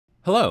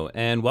Hello,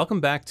 and welcome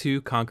back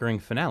to Conquering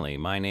Finale.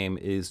 My name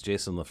is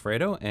Jason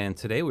Lafredo, and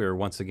today we are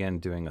once again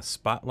doing a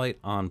spotlight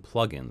on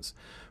plugins.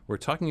 We're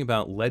talking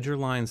about Ledger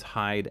Lines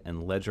Hide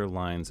and Ledger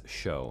Lines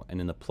Show.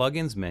 And in the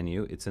plugins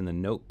menu, it's in the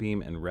Note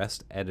Beam and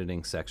Rest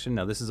Editing section.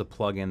 Now, this is a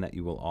plugin that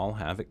you will all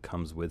have. It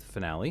comes with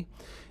Finale.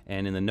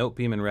 And in the Note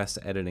Beam and Rest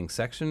Editing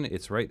section,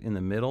 it's right in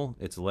the middle.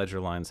 It's Ledger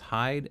Lines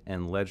Hide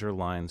and Ledger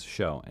Lines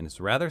Show. And it's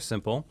rather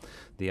simple.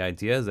 The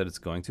idea is that it's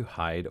going to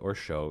hide or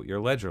show your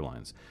ledger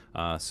lines.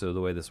 So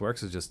the way this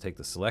works is just take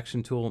the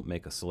selection tool,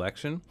 make a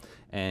selection,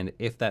 and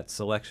if that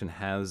selection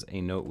has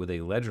a note with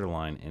a ledger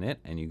line in it,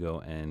 and you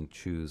go and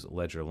choose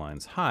Ledger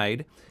Lines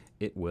Hide,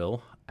 it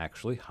will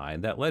actually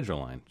hide that ledger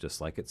line, just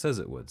like it says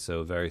it would.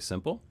 So very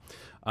simple.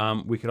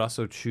 We could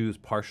also choose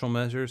partial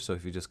measures. So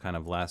if you just kind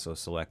of lasso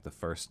select the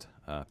first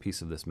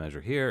piece of this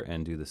measure here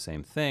and do the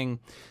same thing,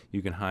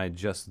 you can hide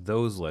just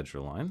those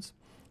ledger lines.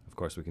 Of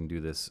course, we can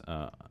do this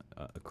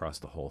across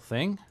the whole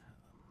thing.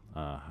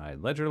 Hide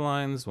ledger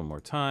lines one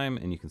more time,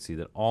 and you can see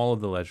that all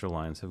of the ledger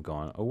lines have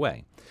gone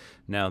away.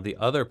 Now, the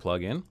other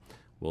plugin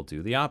will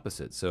do the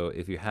opposite. So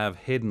if you have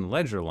hidden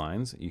ledger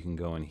lines, you can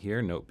go in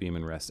here, Note Beam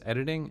and Rest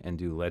Editing, and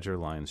do Ledger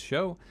Lines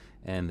Show,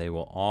 and they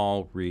will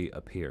all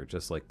reappear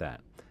just like that.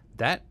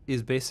 That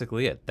is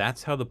basically it.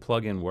 That's how the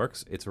plugin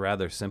works. It's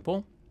rather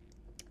simple.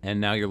 And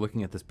now you're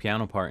looking at this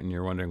piano part and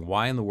you're wondering,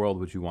 why in the world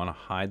would you want to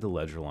hide the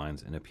ledger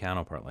lines in a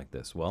piano part like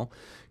this? Well,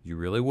 you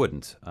really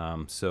wouldn't.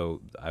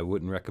 So I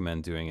wouldn't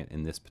recommend doing it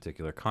in this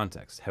particular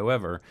context.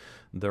 However,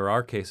 there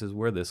are cases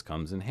where this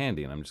comes in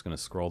handy. And I'm just going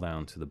to scroll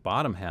down to the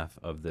bottom half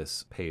of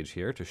this page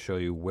here to show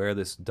you where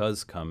this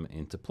does come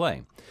into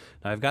play.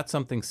 Now, I've got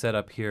something set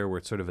up here where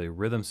it's sort of a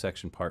rhythm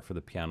section part for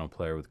the piano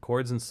player with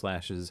chords and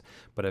slashes,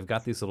 but I've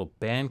got these little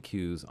band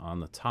cues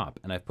on the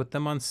top. And I've put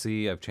them on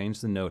C, I've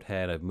changed the note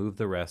head, I've moved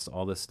the rest,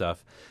 all this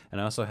stuff.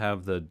 And I also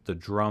have the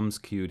drums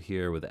cued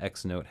here with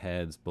X note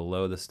heads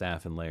below the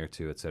staff in layer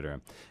 2, etc.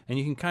 And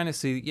you can kind of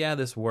see, yeah,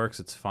 this works,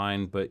 it's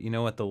fine, but you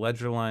know what, the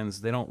ledger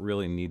lines, they don't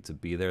really need to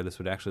be there. This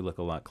would actually look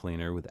a lot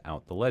cleaner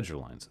without the ledger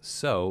lines.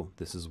 So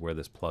this is where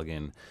this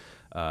plugin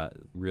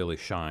really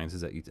shines, is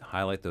that you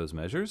highlight those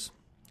measures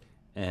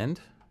and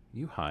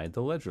you hide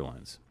the ledger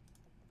lines.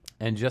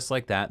 And just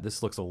like that,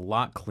 this looks a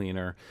lot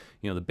cleaner.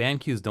 You know, the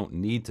band cues don't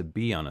need to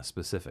be on a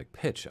specific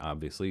pitch,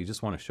 obviously. You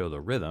just want to show the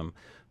rhythm.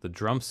 The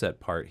drum set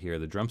part here,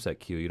 the drum set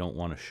cue, you don't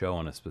want to show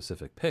on a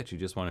specific pitch. You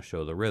just want to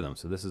show the rhythm.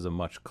 So this is a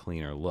much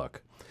cleaner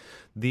look.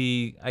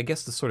 I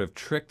guess the sort of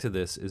trick to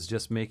this is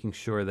just making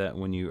sure that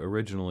when you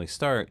originally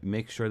start,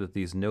 make sure that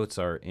these notes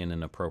are in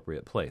an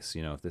appropriate place.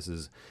 You know, if this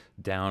is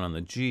down on the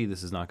G,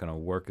 this is not going to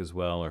work as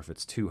well. Or if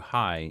it's too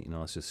high, you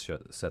know, let's just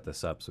set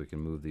this up so we can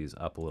move these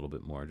up a little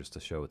bit more just to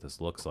show what this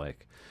looks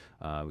like.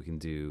 We can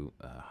do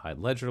hide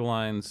ledger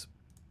lines.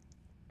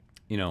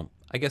 You know,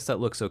 I guess that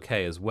looks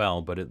okay as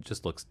well, but it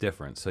just looks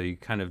different. So you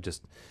kind of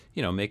just,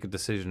 you know, make a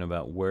decision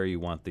about where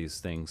you want these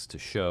things to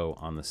show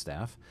on the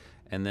staff.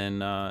 And then,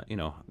 you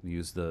know,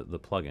 use the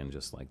plugin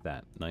just like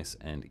that. Nice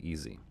and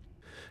easy.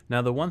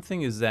 Now, the one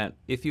thing is that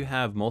if you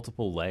have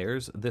multiple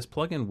layers, this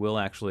plugin will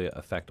actually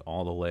affect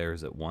all the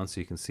layers at once.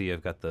 So you can see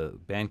I've got the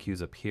band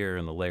cues up here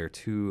and the layer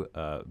 2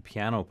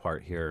 piano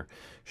part here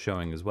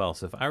showing as well.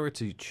 So if I were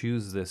to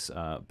choose this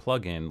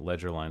plugin,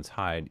 Ledger Lines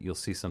Hide, you'll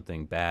see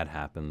something bad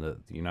happen. That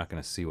you're not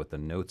going to see what the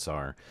notes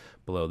are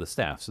below the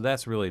staff. So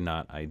that's really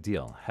not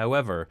ideal.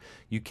 However,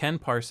 you can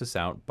parse this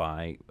out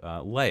by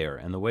layer.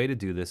 And the way to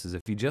do this is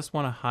if you just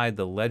want to hide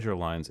the ledger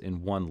lines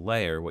in one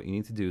layer, what you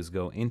need to do is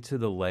go into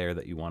the layer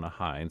that you want to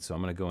hide. So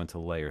I'm going to go into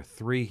layer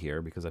 3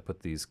 here because I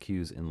put these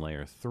cues in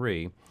layer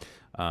 3.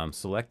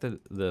 Select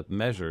the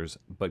measures,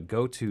 but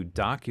go to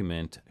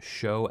Document,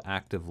 Show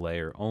Active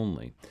Layer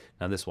Only.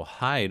 Now this will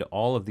hide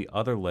all of the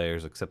other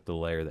layers except the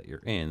layer that you're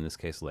in this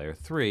case layer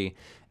 3,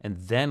 and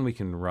then we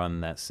can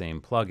run that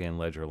same plugin,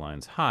 Ledger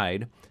Lines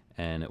Hide,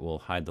 and it will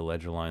hide the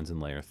ledger lines in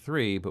layer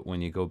 3, but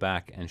when you go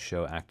back and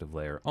show active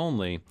layer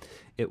only,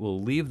 it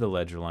will leave the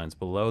ledger lines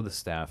below the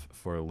staff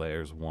for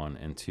layers 1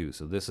 and 2.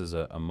 So this is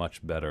a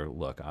much better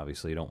look.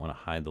 Obviously, you don't want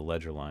to hide the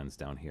ledger lines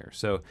down here.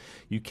 So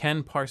you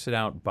can parse it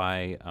out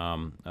by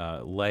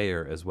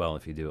layer as well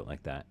if you do it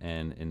like that.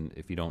 And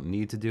if you don't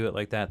need to do it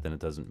like that, then it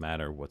doesn't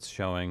matter what's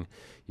showing.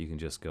 You can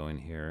just go in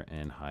here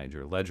and hide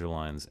your ledger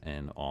lines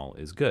and all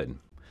is good.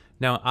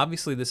 Now,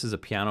 obviously, this is a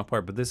piano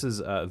part, but this is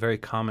very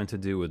common to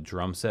do with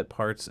drum set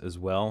parts as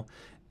well.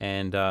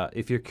 And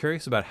if you're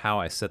curious about how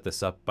I set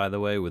this up, by the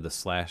way, with the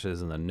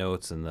slashes and the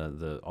notes and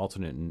the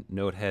alternate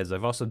note heads,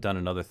 I've also done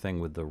another thing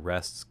with the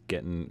rests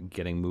getting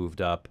moved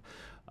up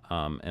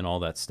and all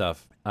that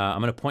stuff. I'm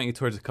going to point you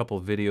towards a couple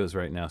of videos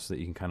right now so that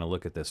you can kind of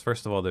look at this.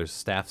 First of all, there's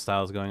staff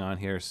styles going on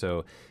here.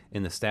 So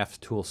in the staff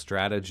tool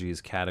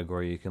strategies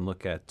category, you can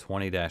look at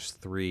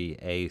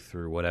 20-3A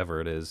through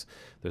whatever it is.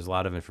 There's a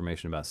lot of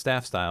information about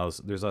staff styles.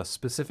 There's a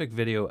specific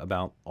video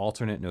about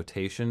alternate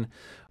notation,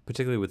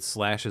 particularly with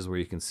slashes where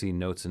you can see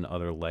notes in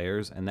other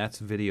layers, and that's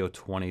video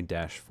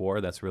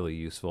 20-4. That's really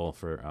useful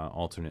for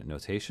alternate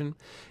notation.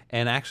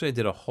 And actually I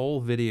did a whole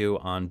video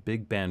on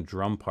big band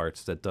drum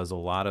parts that does a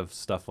lot of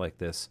stuff like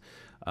this.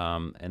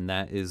 and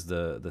that is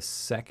the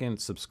second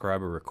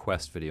subscriber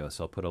request video.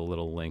 So I'll put a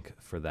little link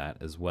for that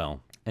as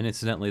well. And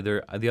incidentally,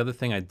 the other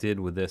thing I did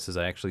with this is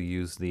I actually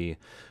used the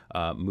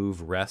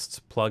Move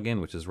Rests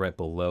plugin, which is right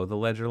below the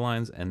ledger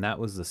lines, and that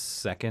was the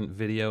second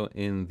video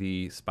in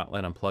the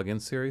Spotlight on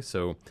Plugins series.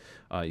 So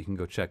you can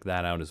go check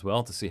that out as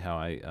well to see how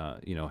I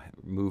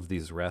move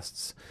these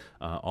rests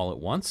all at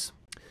once.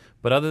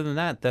 But other than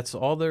that, that's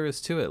all there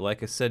is to it.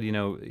 Like I said,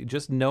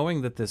 just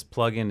knowing that this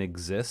plugin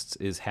exists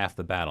is half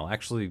the battle.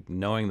 Actually,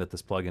 knowing that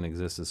this plugin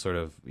exists is sort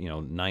of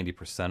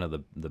 90%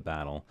 of the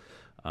battle.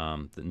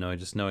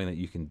 Just knowing that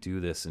you can do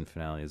this in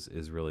Finale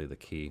is really the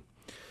key.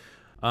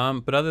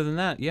 But other than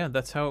that, yeah,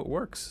 that's how it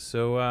works.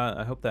 So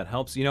I hope that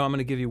helps. I'm going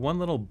to give you one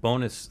little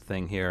bonus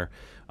thing here.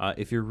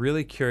 If you're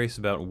really curious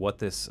about what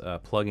this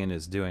plugin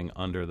is doing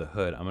under the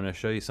hood, I'm going to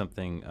show you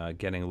something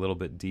getting a little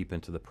bit deep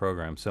into the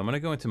program. So I'm going to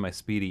go into my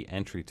Speedy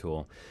Entry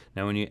tool.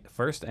 Now, when you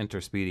first enter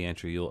Speedy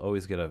Entry, you'll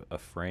always get a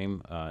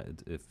frame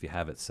if you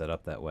have it set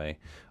up that way.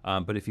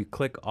 But if you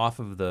click off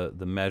of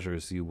the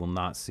measures, you will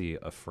not see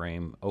a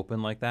frame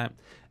open like that.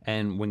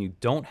 And when you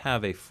don't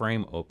have a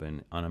frame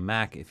open on a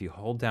Mac, if you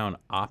hold down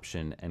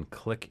Option and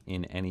click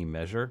in any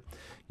measure,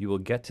 you will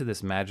get to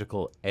this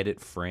magical edit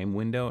frame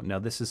window. Now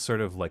this is sort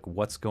of like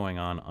what's going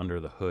on under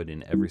the hood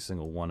in every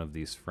single one of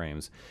these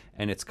frames.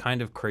 And it's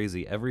kind of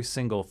crazy. Every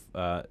single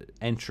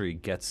entry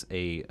gets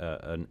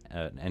an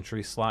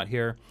entry slot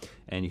here,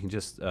 and you can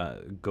just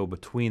go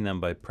between them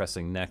by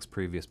pressing next,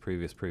 previous,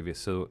 previous, previous.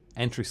 So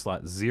entry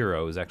slot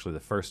 0 is actually the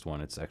first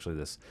one. It's actually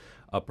this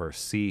upper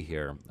C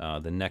here.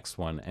 The next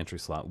one, entry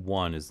slot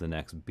 1, is the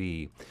next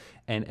B.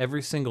 And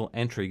every single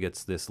entry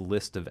gets this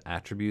list of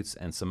attributes,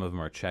 and some of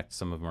them are checked,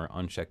 some of them are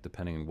unchecked,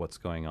 depending on what's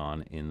going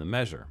on in the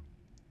measure.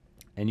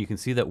 And you can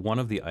see that one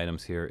of the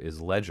items here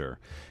is ledger.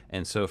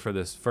 And so for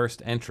this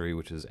first entry,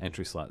 which is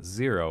entry slot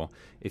 0,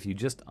 if you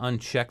just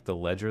uncheck the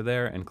ledger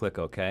there and click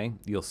OK,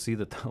 you'll see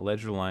that the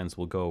ledger lines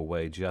will go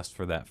away just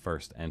for that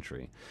first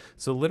entry.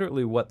 So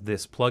literally what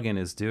this plugin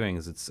is doing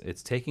is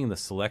it's taking the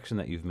selection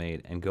that you've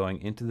made and going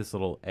into this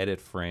little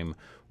edit frame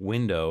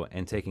window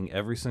and taking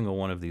every single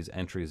one of these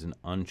entries and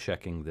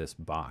unchecking this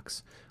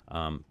box.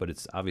 But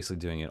it's obviously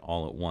doing it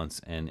all at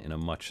once and in a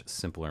much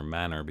simpler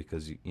manner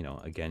because,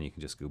 again, you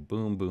can just go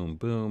boom, boom,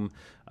 boom,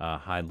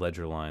 hide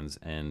ledger lines,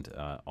 and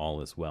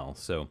all as well.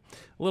 So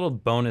a little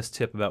bonus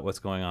tip about what's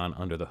going on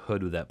under the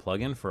hood with that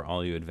plugin for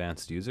all you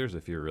advanced users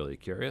if you're really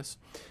curious.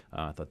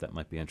 I thought that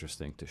might be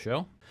interesting to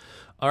show.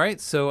 All right,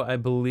 so I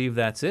believe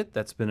that's it.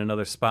 That's been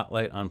another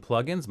Spotlight on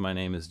Plugins. My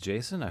name is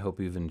Jason. I hope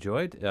you've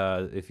enjoyed.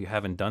 If you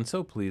haven't done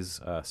so,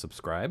 please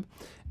subscribe.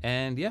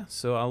 And yeah,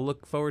 so I'll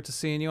look forward to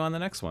seeing you on the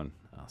next one.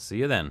 I'll see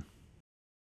you then.